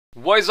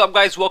What is up,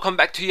 guys? Welcome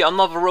back to yet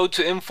another Road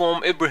to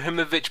Inform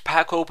Ibrahimovic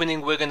pack opening.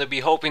 We're going to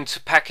be hoping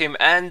to pack him,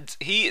 and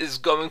he is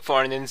going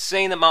for an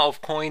insane amount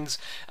of coins.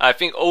 I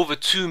think over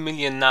 2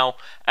 million now,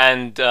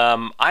 and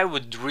I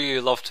would really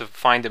love to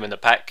find him in the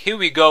pack. Here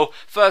we go.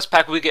 First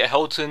pack we get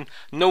Hilton,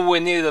 nowhere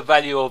near the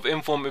value of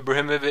Inform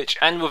Ibrahimovic,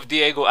 and with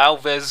Diego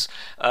Alves,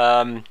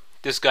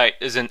 this guy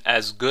isn't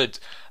as good.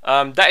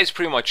 That is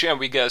pretty much it, and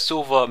we get a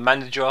silver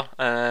manager,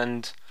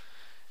 and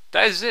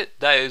that is it.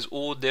 That is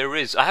all there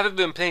is. I haven't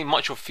been playing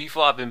much of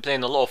FIFA. I've been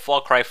playing a lot of Far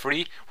Cry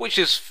 3, which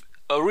is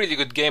a really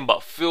good game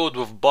but filled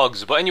with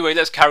bugs. But anyway,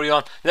 let's carry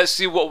on. Let's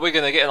see what we're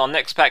going to get in our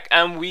next pack.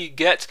 And we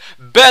get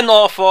Ben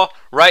Arthur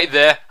right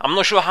there. I'm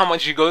not sure how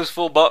much he goes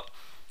for, but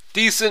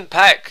decent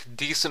pack.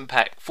 Decent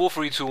pack.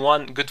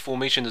 4-3-2-1. Good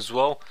formation as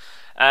well.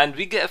 And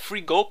we get a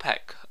free goal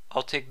pack.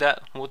 I'll take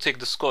that. We'll take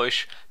the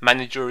Scottish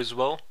manager as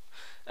well.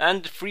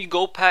 And free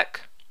goal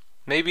pack.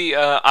 Maybe,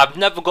 I've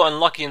never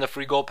gotten lucky in the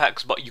free goal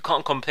packs, but you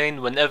can't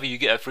complain whenever you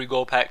get a free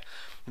goal pack,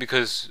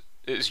 because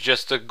it's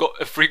just a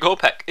free goal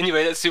pack.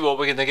 Anyway, let's see what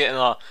we're going to get in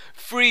our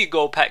free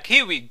goal pack.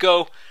 Here we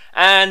go,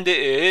 and it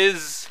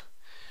is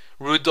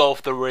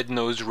Rudolph the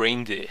Red-Nosed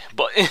Reindeer.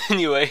 But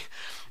anyway,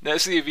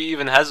 let's see if he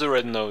even has a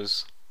red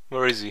nose.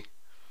 Where is he?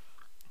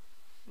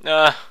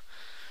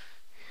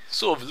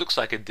 Sort of looks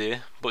like a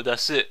deer, but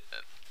that's it.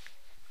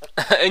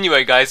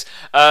 Anyway, guys,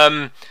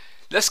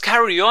 let's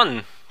carry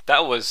on.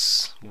 That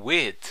was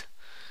weird.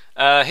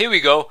 Here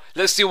we go.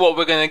 Let's see what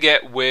we're gonna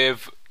get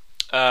with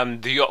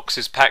the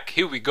Ox's pack.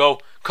 Here we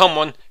go. Come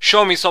on,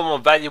 show me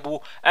someone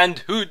valuable. And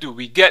who do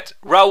we get?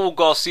 Raul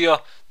Garcia.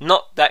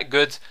 Not that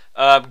good.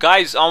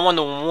 Guys, I want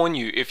to warn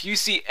you, if you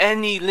see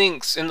any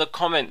links in the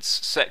comments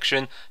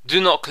section,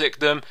 do not click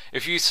them.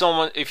 If you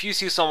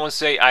see someone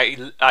say I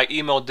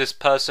emailed this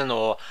person,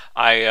 or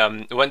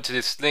I went to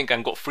this link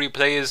and got free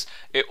players,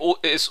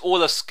 it's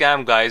all a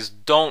scam, guys.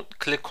 Don't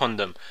click on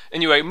them.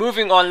 Anyway,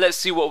 moving on, let's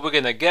see what we're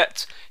gonna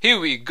get. Here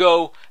we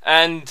go,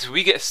 and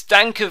we get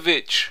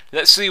Stankovic.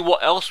 Let's see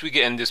what else we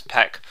get in this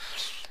pack.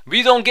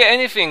 We don't get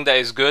anything that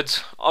is good.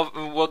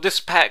 Well, this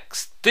pack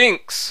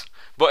stinks.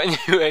 But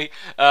anyway,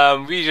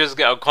 we just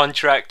get a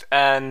contract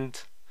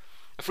and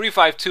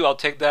 3-5-2. I'll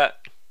take that.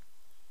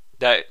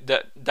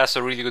 That's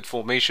a really good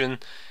formation.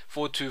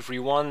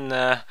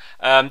 4-2-3-1.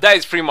 That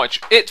is pretty much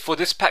it for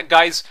this pack,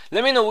 guys.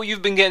 Let me know what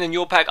you've been getting in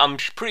your pack. I'm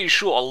pretty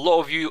sure a lot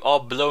of you are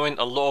blowing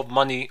a lot of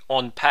money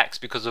on packs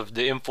because of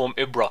the Inform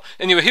Ibra.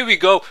 Anyway, here we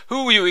go.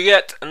 Who will we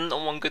get? And no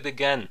one good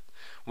again.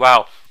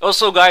 Wow.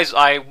 Also, guys,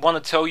 I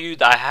want to tell you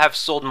that I have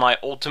sold my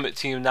ultimate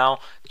team now,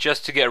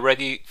 just to get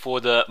ready for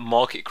the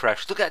market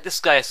crash. Look at this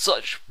guy,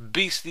 such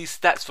beastly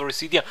stats for a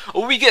CDM.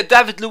 Oh, we get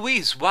David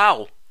Luiz.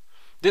 Wow.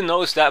 Didn't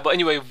notice that. But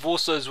anyway,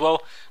 Vorsa as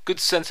well.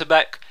 Good centre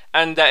back.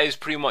 And that is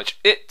pretty much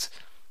it.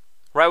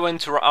 Right wing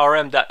to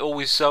RM, that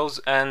always sells.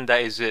 And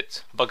that is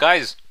it. But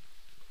guys,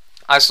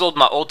 I sold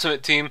my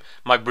ultimate team,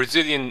 my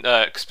Brazilian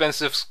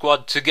expensive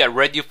squad, to get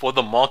ready for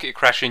the market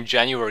crash in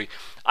January.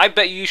 I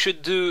bet you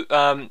should do,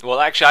 well,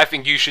 actually, I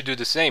think you should do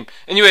the same.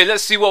 Anyway,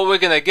 let's see what we're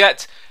going to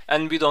get.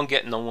 And we don't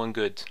get no one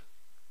good.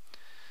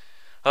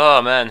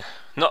 Oh, man.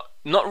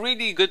 Not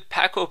really good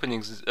pack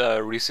openings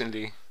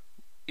recently.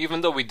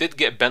 Even though we did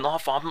get Ben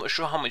Arthur, I'm not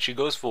sure how much he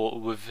goes for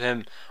with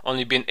him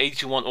only being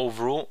 81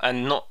 overall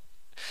and not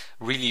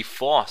really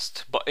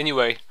fast. But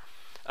anyway,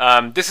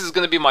 this is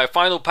going to be my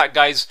final pack,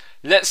 guys.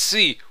 Let's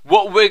see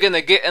what we're going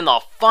to get in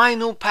our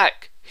final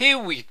pack. Here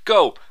we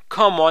go.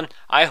 Come on,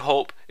 I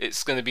hope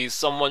it's going to be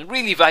someone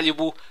really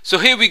valuable. So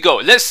here we go.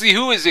 Let's see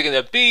who is it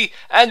going to be.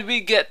 And we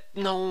get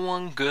no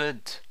one good.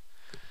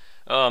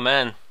 Oh,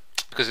 man.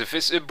 Because if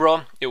it's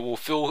Ibra,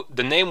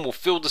 the name will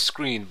fill the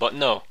screen. But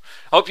no.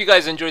 I hope you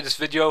guys enjoyed this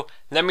video.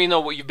 Let me know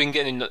what you've been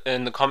getting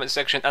in the comment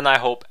section. And I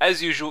hope,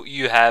 as usual,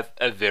 you have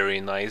a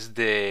very nice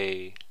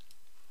day.